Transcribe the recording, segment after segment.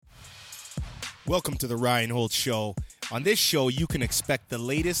Welcome to the Ryan Holtz Show. On this show, you can expect the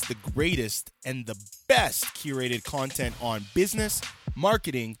latest, the greatest, and the best curated content on business,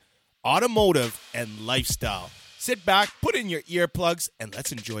 marketing, automotive, and lifestyle. Sit back, put in your earplugs, and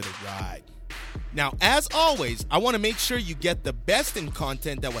let's enjoy the ride. Now, as always, I want to make sure you get the best in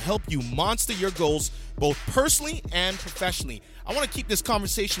content that will help you monster your goals, both personally and professionally. I want to keep this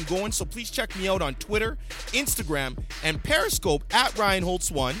conversation going, so please check me out on Twitter, Instagram, and Periscope at Ryan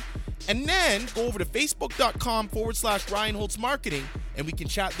Holtz1. And then go over to facebook.com/Ryan Holtz Marketing, and we can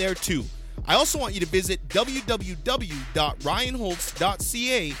chat there too. I also want you to visit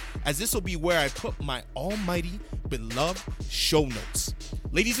www.ryanholtz.ca, as this will be where I put my almighty beloved show notes.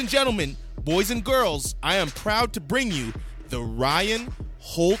 Ladies and gentlemen, boys and girls, I am proud to bring you the Ryan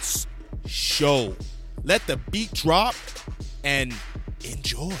Holtz Show. Let the beat drop and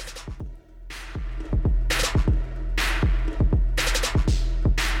enjoy.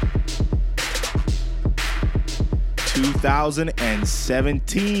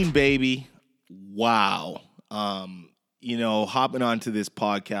 2017, baby. Wow. Hopping onto this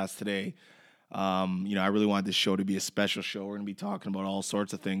podcast today, I really want this show to be a special show. We're going to be talking about all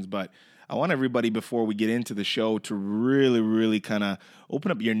sorts of things, but I want everybody, before we get into the show, to really, really kind of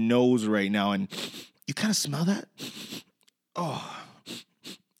open up your nose right now. And you kind of smell that? Oh,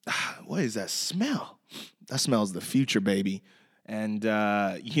 what is that smell? That smells the future, baby. And,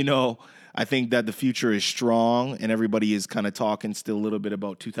 I think that the future is strong, and everybody is kind of talking still a little bit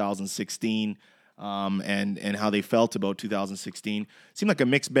about 2016 and how they felt about 2016. Seemed like a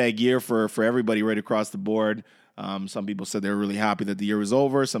mixed bag year for everybody right across the board. Some people said they were really happy that the year was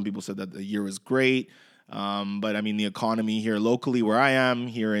over. Some people said that the year was great. But I mean, the economy here locally, where I am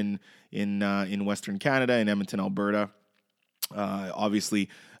here in Western Canada, in Edmonton, Alberta, obviously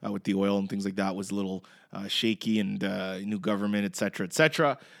with the oil and things like that, was a little shaky, and new government, et cetera, et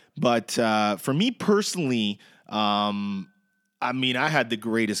cetera. But for me personally, I had the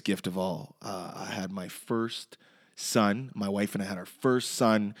greatest gift of all. I had my first son. My wife and I had our first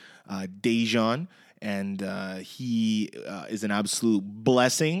son, Dejan, and he is an absolute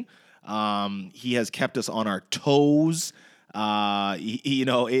blessing. He has kept us on our toes.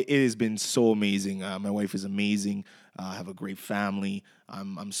 It has been so amazing. My wife is amazing. I have a great family.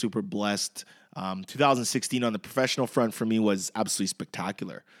 I'm super blessed. 2016 on the professional front for me was absolutely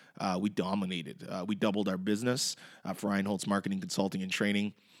spectacular. We dominated. We doubled our business for Ryan Holtz Marketing, Consulting, and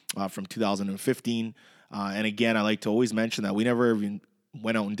Training from 2015. And again, I like to always mention that we never even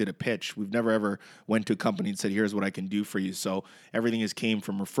went out and did a pitch. We've never ever went to a company and said, here's what I can do for you. So everything has came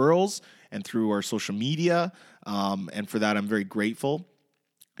from referrals and through our social media. And for that, I'm very grateful.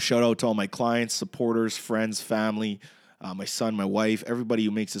 Shout out to all my clients, supporters, friends, family, my son, my wife, everybody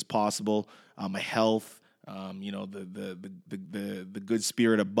who makes this possible, my health, the good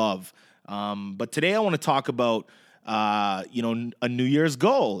spirit above. But today I want to talk about, a New Year's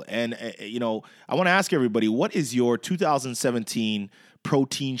goal. And, I want to ask everybody, what is your 2017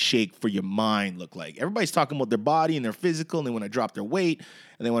 protein shake for your mind look like? Everybody's talking about their body and their physical, and they want to drop their weight,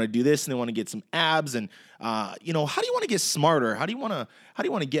 and they want to do this, and they want to get some abs. And, how do you want to get smarter? How do you want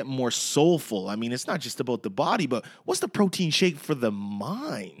to get more soulful? I mean, it's not just about the body, but what's the protein shake for the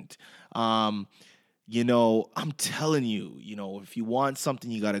mind? I'm telling you, if you want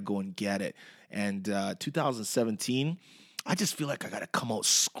something, you got to go and get it. And 2017, I just feel like I got to come out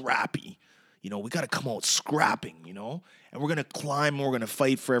scrappy. We got to come out scrapping, and we're going to climb, we're going to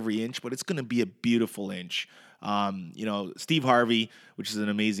fight for every inch, but it's going to be a beautiful inch. Steve Harvey, which is an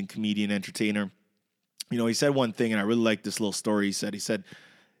amazing comedian, entertainer, he said one thing, and I really like this little story. He said,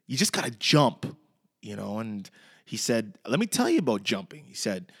 you just got to jump, and he said, let me tell you about jumping. He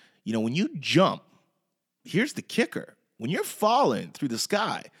said, when you jump, here's the kicker. When you're falling through the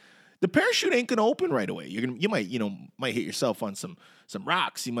sky, the parachute ain't gonna open right away. You might hit yourself on some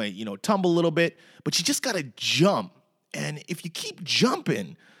rocks. You might, tumble a little bit, but you just gotta jump. And if you keep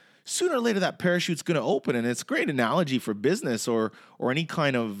jumping, sooner or later that parachute's gonna open. And it's a great analogy for business or any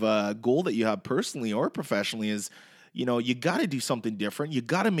kind of goal that you have personally or professionally is, you gotta do something different. You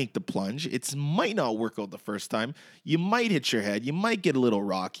gotta make the plunge. It might not work out the first time. You might hit your head. You might get a little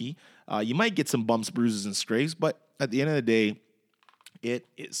rocky. You might get some bumps, bruises, and scrapes. But at the end of the day, it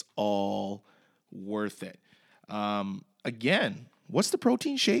is all worth it. Again, what's the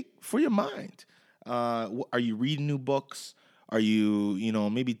protein shake for your mind? Are you reading new books? Are you,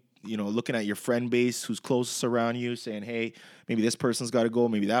 maybe, looking at your friend base who's closest around you, saying, hey, maybe this person's got to go.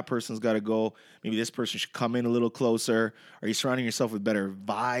 Maybe that person's got to go. Maybe this person should come in a little closer. Are you surrounding yourself with better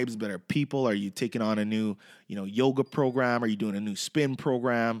vibes, better people? Are you taking on a new, yoga program? Are you doing a new spin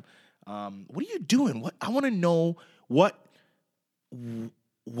program? What are you doing? I want to know what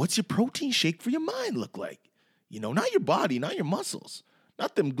what's your protein shake for your mind look like? Not your body, not your muscles,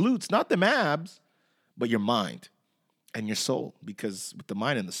 not them glutes, not them abs, but your mind and your soul. Because with the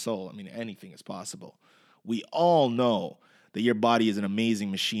mind and the soul, I mean, anything is possible. We all know that your body is an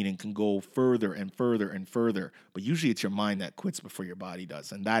amazing machine and can go further and further and further. But usually it's your mind that quits before your body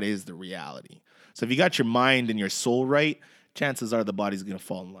does. And that is the reality. So if you got your mind and your soul right, chances are the body's going to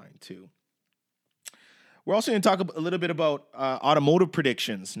fall in line too. We're also going to talk a little bit about automotive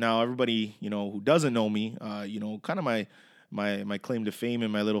predictions. Now, everybody, who doesn't know me, kind of my claim to fame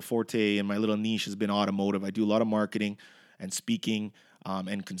and my little forte and my little niche has been automotive. I do a lot of marketing and speaking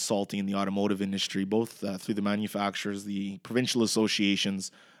and consulting in the automotive industry, both through the manufacturers, the provincial associations,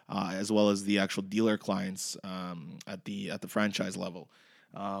 as well as the actual dealer clients at the franchise level.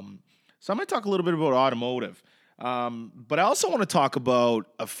 So I'm going to talk a little bit about automotive, but I also want to talk about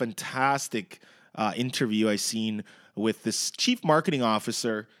a fantastic interview I seen with this chief marketing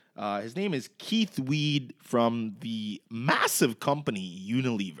officer. His name is Keith Weed from the massive company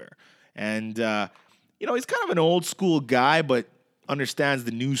Unilever. And, he's kind of an old school guy, but understands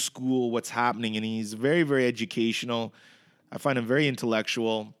the new school, what's happening. And he's very, very educational. I find him very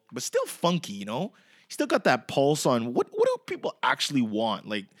intellectual, but still funky, He's still got that pulse on what do people actually want?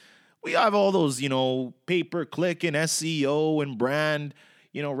 Like, we have all those, pay-per-click and SEO and brand,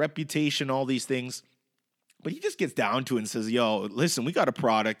 reputation, all these things. But he just gets down to it and says, yo, listen, we got a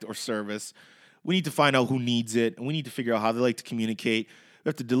product or service. We need to find out who needs it, and we need to figure out how they like to communicate. We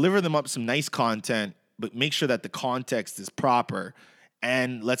have to deliver them up some nice content, but make sure that the context is proper,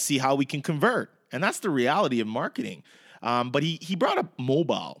 and let's see how we can convert. And that's the reality of marketing. But he brought up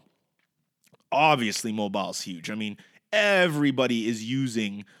mobile. Obviously, mobile is huge. I mean, everybody is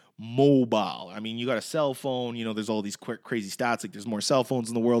using mobile. I mean, you got a cell phone. There's all these crazy stats. Like, there's more cell phones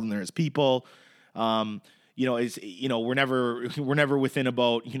in the world than there is people. We're never within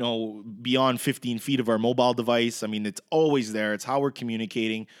about, beyond 15 feet of our mobile device. I mean, it's always there. It's how we're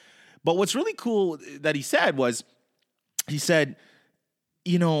communicating. But what's really cool that he said,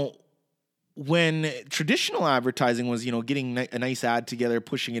 when traditional advertising was, getting a nice ad together,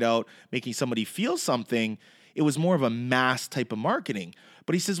 pushing it out, making somebody feel something, it was more of a mass type of marketing.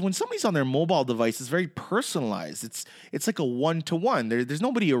 But he says when somebody's on their mobile device, it's very personalized. It's like a one-to-one. There's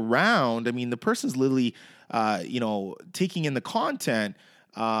nobody around. I mean, the person's literally, taking in the content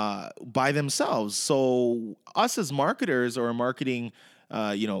by themselves. So us as marketers or a marketing,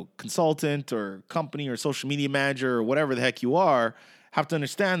 consultant or company or social media manager or whatever the heck you are, have to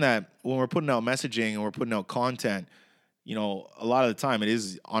understand that when we're putting out messaging and we're putting out content, a lot of the time it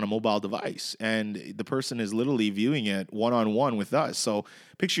is on a mobile device and the person is literally viewing it one-on-one with us. So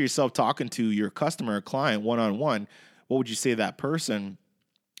picture yourself talking to your customer or client one-on-one. What would you say to that person?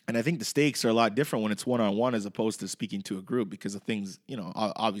 And I think the stakes are a lot different when it's one-on-one as opposed to speaking to a group because of things,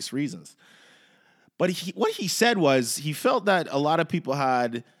 obvious reasons. But what he said was he felt that a lot of people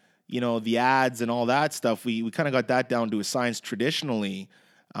had, the ads and all that stuff. We kind of got that down to a science traditionally.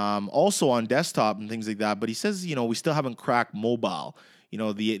 Also on desktop and things like that. But he says, we still haven't cracked mobile.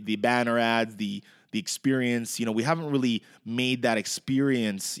 The banner ads, the experience, we haven't really made that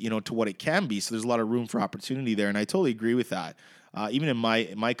experience, to what it can be. So there's a lot of room for opportunity there. And I totally agree with that. Even in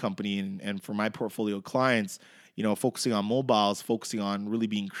my company and for my portfolio clients, focusing on mobiles, focusing on really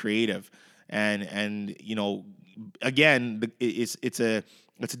being creative. And again, it's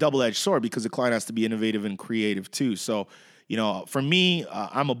a double-edged sword because the client has to be innovative and creative too. So, for me,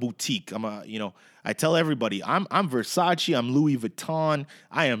 I'm a boutique. I tell everybody, I'm Versace, I'm Louis Vuitton.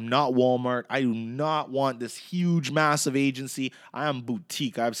 I am not Walmart. I do not want this huge, massive agency. I am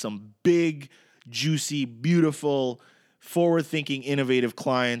boutique. I have some big, juicy, beautiful, forward-thinking, innovative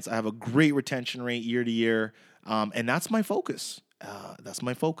clients. I have a great retention rate year to year, and that's my focus.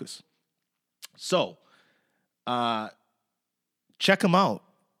 So, check them out.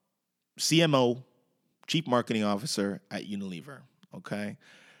 CMO, Chief Marketing Officer at Unilever, okay?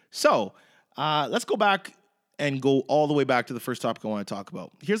 So let's go back and go all the way back to the first topic I want to talk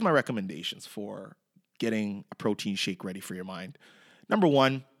about. Here's my recommendations for getting a protein shake ready for your mind. Number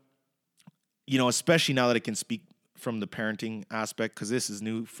one, especially now that I can speak from the parenting aspect, because this is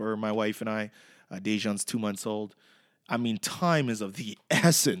new for my wife and I. Dejan's 2 months old. I mean, time is of the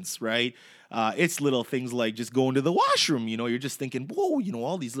essence, right? It's little things like just going to the washroom. You're just thinking, whoa,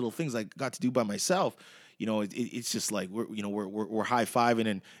 all these little things I got to do by myself. It's just like we're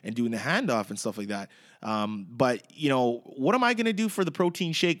high-fiving and doing the handoff and stuff like that. But what am I going to do for the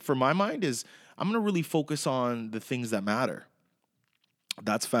protein shake? For my mind is I'm going to really focus on the things that matter.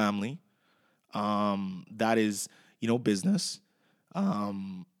 That's family. That is business.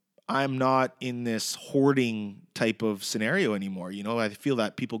 I'm I'm not in this hoarding type of scenario anymore. I feel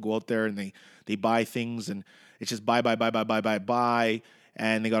that people go out there and they buy things and it's just buy, buy, buy, buy, buy, buy, buy.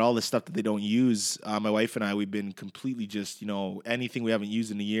 And they got all this stuff that they don't use. My wife and I, we've been completely just, anything we haven't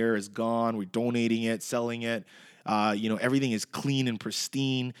used in a year is gone. We're donating it, selling it. Everything is clean and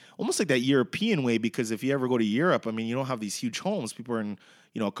pristine, almost like that European way. Because if you ever go to Europe, I mean, you don't have these huge homes. People are in,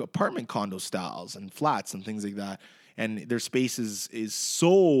 apartment condo styles and flats and things like that. And their space is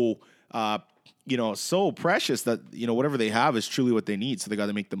so, so precious that, whatever they have is truly what they need. So they got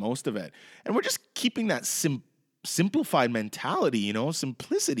to make the most of it. And we're just keeping that simplified mentality,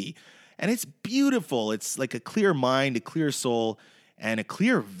 simplicity. And it's beautiful. It's like a clear mind, a clear soul, and a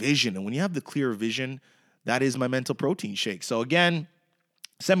clear vision. And when you have the clear vision, that is my mental protein shake. So again,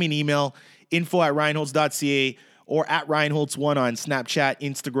 send me an email, info@reinholtz.ca or @reinholtz1 on Snapchat,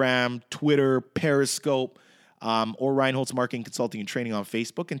 Instagram, Twitter, Periscope, or Reinholtz Marketing Consulting and Training on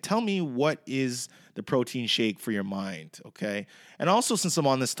Facebook, and tell me what is the protein shake for your mind, okay? And also, since I'm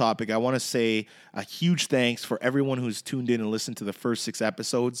on this topic, I want to say a huge thanks for everyone who's tuned in and listened to the first 6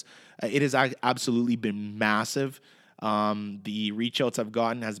 episodes. It has absolutely been massive. The reach outs I've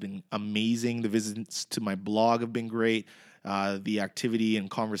gotten has been amazing. The visits to my blog have been great. The activity and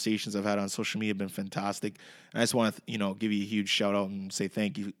conversations I've had on social media have been fantastic. And I just want to, give you a huge shout out and say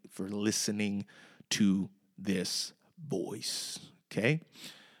thank you for listening to this voice. Okay.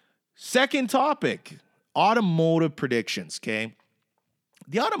 Second topic, automotive predictions. Okay.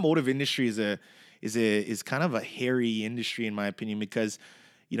 The automotive industry is kind of a hairy industry in my opinion, because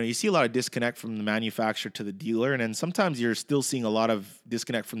you see a lot of disconnect from the manufacturer to the dealer, and then sometimes you're still seeing a lot of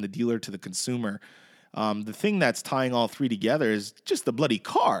disconnect from the dealer to the consumer. The thing that's tying all three together is just the bloody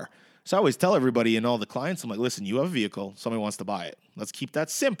car. So I always tell everybody and all the clients, I'm like, listen, you have a vehicle, somebody wants to buy it. Let's keep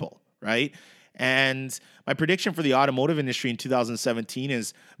that simple, right? And my prediction for the automotive industry in 2017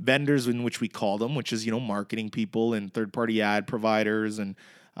 is vendors, in which we call them, which is, marketing people and third-party ad providers and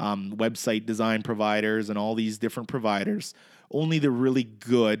website design providers and all these different providers. Only the really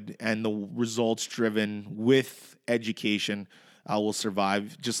good and the results-driven with education will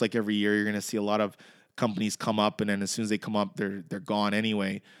survive. Just like every year, you're going to see a lot of companies come up, and then as soon as they come up, they're gone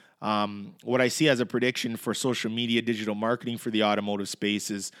anyway. What I see as a prediction for social media, digital marketing for the automotive space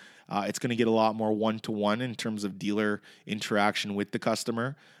is it's going to get a lot more one-to-one in terms of dealer interaction with the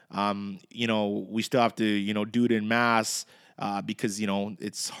customer. We still have to, do it in mass because,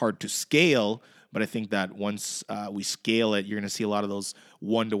 it's hard to scale. But I think that once we scale it, you're going to see a lot of those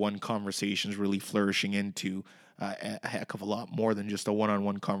one-to-one conversations really flourishing into a heck of a lot more than just a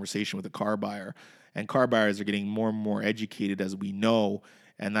one-on-one conversation with a car buyer. And car buyers are getting more and more educated, as we know,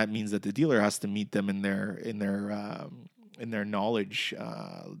 and that means that the dealer has to meet them in their knowledge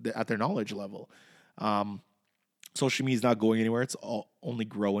at their knowledge level. Social media is not going anywhere; it's only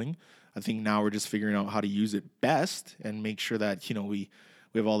growing. I think now we're just figuring out how to use it best and make sure that we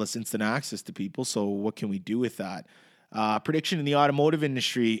have all this instant access to people. So what can we do with that? Prediction in the automotive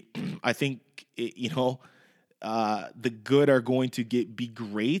industry, I think the good are going to be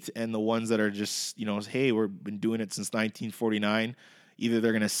great, and the ones that are just hey, we've been doing it since 1949. Either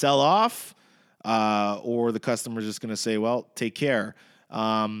they're going to sell off, or the customer's just going to say, well, take care.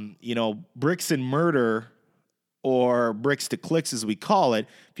 Bricks and mortar, or bricks to clicks, as we call it.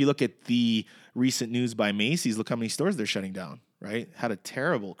 If you look at the recent news by Macy's, look how many stores they're shutting down, right? Had a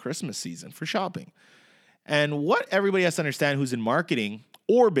terrible Christmas season for shopping. And what everybody has to understand who's in marketing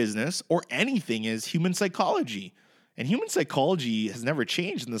or business or anything is human psychology. And human psychology has never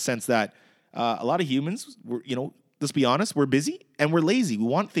changed in the sense that a lot of humans, let's be honest, we're busy and we're lazy. We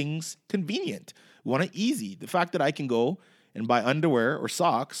want things convenient. We want it easy. The fact that I can go and buy underwear or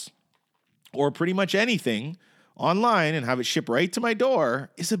socks or pretty much anything online and have it shipped right to my door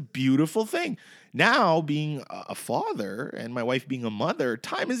is a beautiful thing. Now, being a father and my wife being a mother,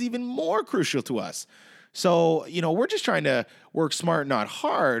 time is even more crucial to us. So, we're just trying to work smart, not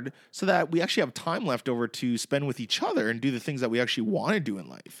hard, so that we actually have time left over to spend with each other and do the things that we actually want to do in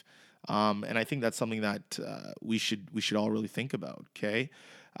life. And I think that's something that we should all really think about. Okay.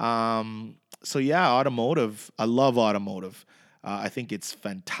 So yeah, automotive. I love automotive. I think it's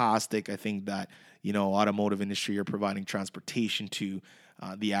fantastic. I think that automotive industry, you're providing transportation to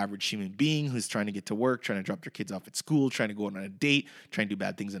the average human being who's trying to get to work, trying to drop their kids off at school, trying to go on a date, trying to do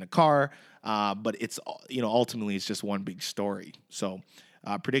bad things in a car. But it's ultimately it's just one big story. So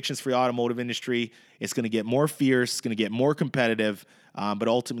predictions for the automotive industry: it's going to get more fierce, it's going to get more competitive. But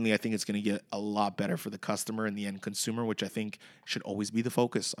ultimately, I think it's going to get a lot better for the customer and the end consumer, which I think should always be the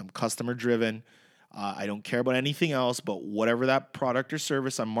focus. I'm customer driven. I don't care about anything else, but whatever that product or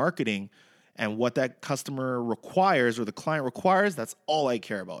service I'm marketing, and what that customer requires or the client requires, that's all I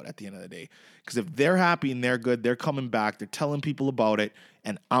care about at the end of the day. Because if they're happy and they're good, they're coming back, they're telling people about it,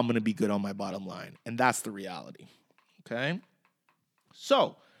 and I'm going to be good on my bottom line. And that's the reality. Okay?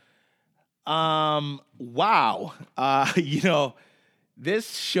 So, wow.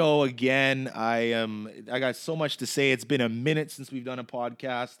 This show again, I got so much to say. It's been a minute since we've done a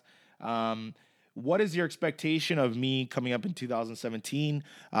podcast. What is your expectation of me coming up in 2017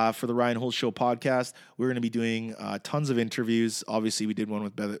 for the Ryan Holt Show podcast? We're going to be doing tons of interviews. Obviously, we did one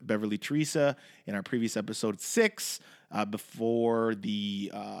with Beverly Teresa in our previous episode 6 before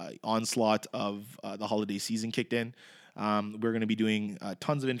the onslaught of the holiday season kicked in. We're going to be doing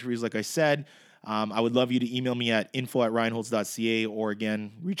tons of interviews, like I said. I would love you to email me at info@ryanholtz.ca, or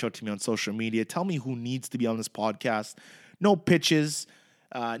again, reach out to me on social media. Tell me who needs to be on this podcast. No pitches.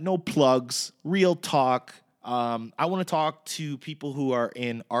 No plugs, real talk. I want to talk to people who are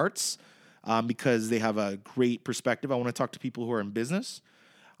in arts because they have a great perspective. I want to talk to people who are in business.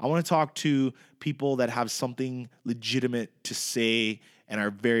 I want to talk to people that have something legitimate to say and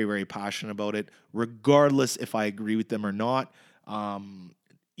are very, very passionate about it, regardless if I agree with them or not.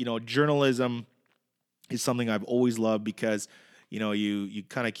 Journalism is something I've always loved because, you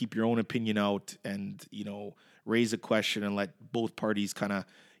kind of keep your own opinion out and, raise a question and let both parties kind of,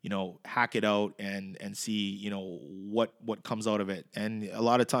 hack it out and see, what comes out of it. And a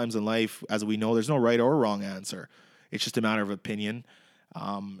lot of times in life, as we know, there's no right or wrong answer. It's just a matter of opinion,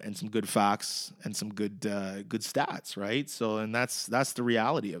 and some good facts and some good stats, right? So, and that's the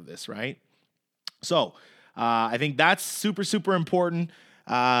reality of this, right? So, I think that's super, super important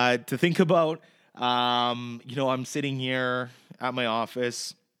to think about. I'm sitting here at my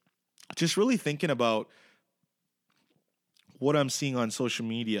office, just really thinking about what I'm seeing on social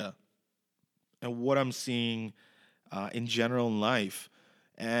media and what I'm seeing in general in life.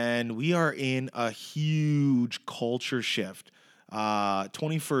 And we are in a huge culture shift,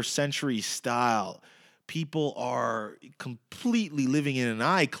 21st century style. People are completely living in an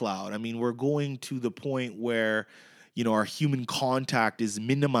iCloud. I mean, we're going to the point where, our human contact is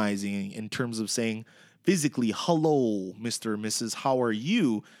minimizing in terms of saying physically, hello, Mr. and Mrs., how are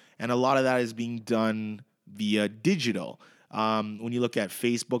you? And a lot of that is being done via digital. When you look at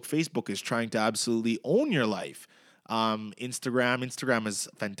Facebook is trying to absolutely own your life. Instagram is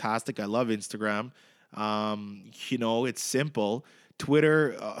fantastic. I love Instagram. It's simple.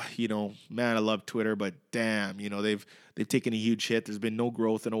 Twitter, man, I love Twitter, but damn, they've taken a huge hit. There's been no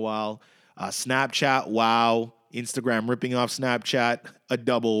growth in a while. Snapchat, wow. Instagram ripping off Snapchat, a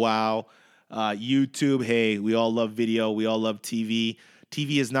double wow. YouTube, hey, we all love video. We all love TV.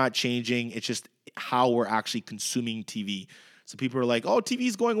 TV is not changing. It's just how we're actually consuming TV. So people are like, oh, TV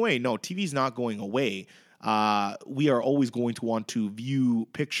is going away. No, TV is not going away. We are always going to want to view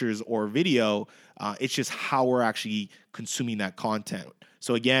pictures or video. It's just how we're actually consuming that content.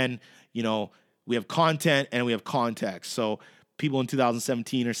 So again, we have content and we have context. So people in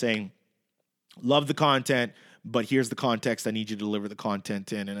 2017 are saying, love the content, but here's the context I need you to deliver the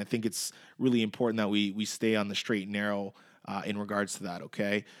content in. And I think it's really important that we stay on the straight and narrow in regards to that,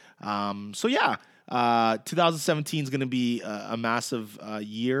 okay? 2017 is going to be a massive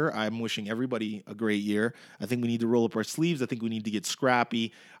year. I'm wishing everybody a great year. I think we need to roll up our sleeves. I think we need to get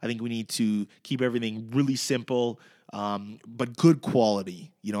scrappy. I think we need to keep everything really simple, but good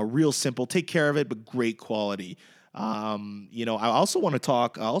quality. Real simple. Take care of it, but great quality. I also want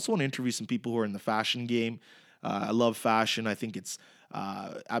to interview some people who are in the fashion game. I love fashion. I think it's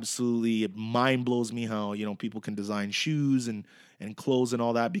absolutely, it mind blows me how, people can design shoes and clothes and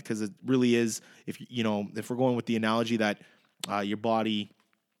all that, because it really is, if we're going with the analogy that your body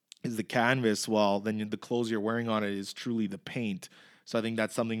is the canvas, well, then the clothes you're wearing on it is truly the paint. So I think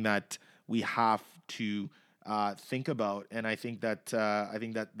that's something that we have to think about. And I think that's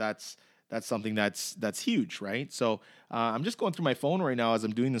something that's huge, right? So I'm just going through my phone right now as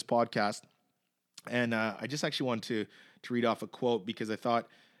I'm doing this podcast. And I just actually want to read off a quote, because I thought,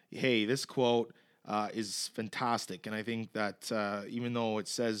 hey, this quote is fantastic. And I think that even though it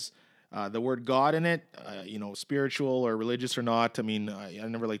says the word God in it, spiritual or religious or not, I mean, I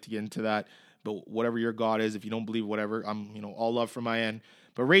never like to get into that. But whatever your God is, if you don't believe whatever, I'm, all love from my end.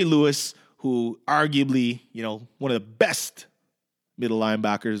 But Ray Lewis, who arguably, one of the best middle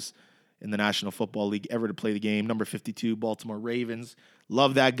linebackers in the National Football League ever to play the game, number 52, Baltimore Ravens.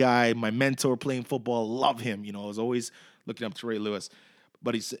 Love that guy. My mentor playing football, love him. I was always looking up to Ray Lewis.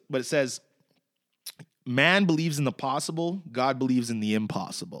 But it says, man believes in the possible, God believes in the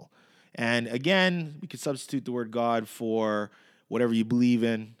impossible. And again, we could substitute the word God for whatever you believe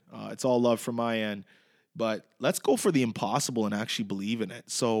in. It's all love from my end. but let's go for the impossible and actually believe in it.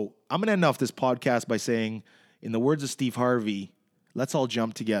 So I'm going to end off this podcast by saying, in the words of Steve Harvey, let's all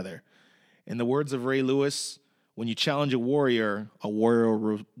jump together. In the words of Ray Lewis, when you challenge a warrior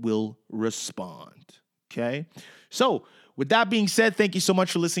will respond. Okay? So with that being said, thank you so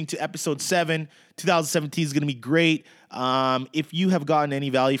much for listening to episode 7. 2017 is going to be great. If you have gotten any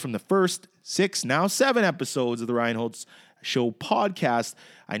value from the first 6, now 7 episodes of the Ryan Holtz Show podcast,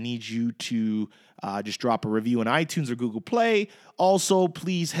 I need you to just drop a review on iTunes or Google Play. Also,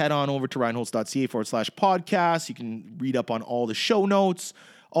 please head on over to ryanholtz.ca/podcast. You can read up on all the show notes.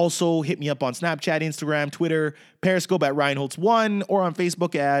 Also, hit me up on Snapchat, Instagram, Twitter, Periscope at RyanHoltz1, or on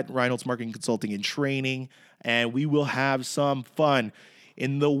Facebook at Ryan Holtz Marketing Consulting and Training, and we will have some fun.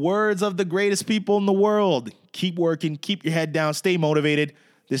 In the words of the greatest people in the world, keep working, keep your head down, stay motivated.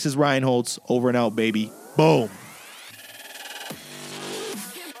 This is Ryan Holtz, over and out, baby. Boom.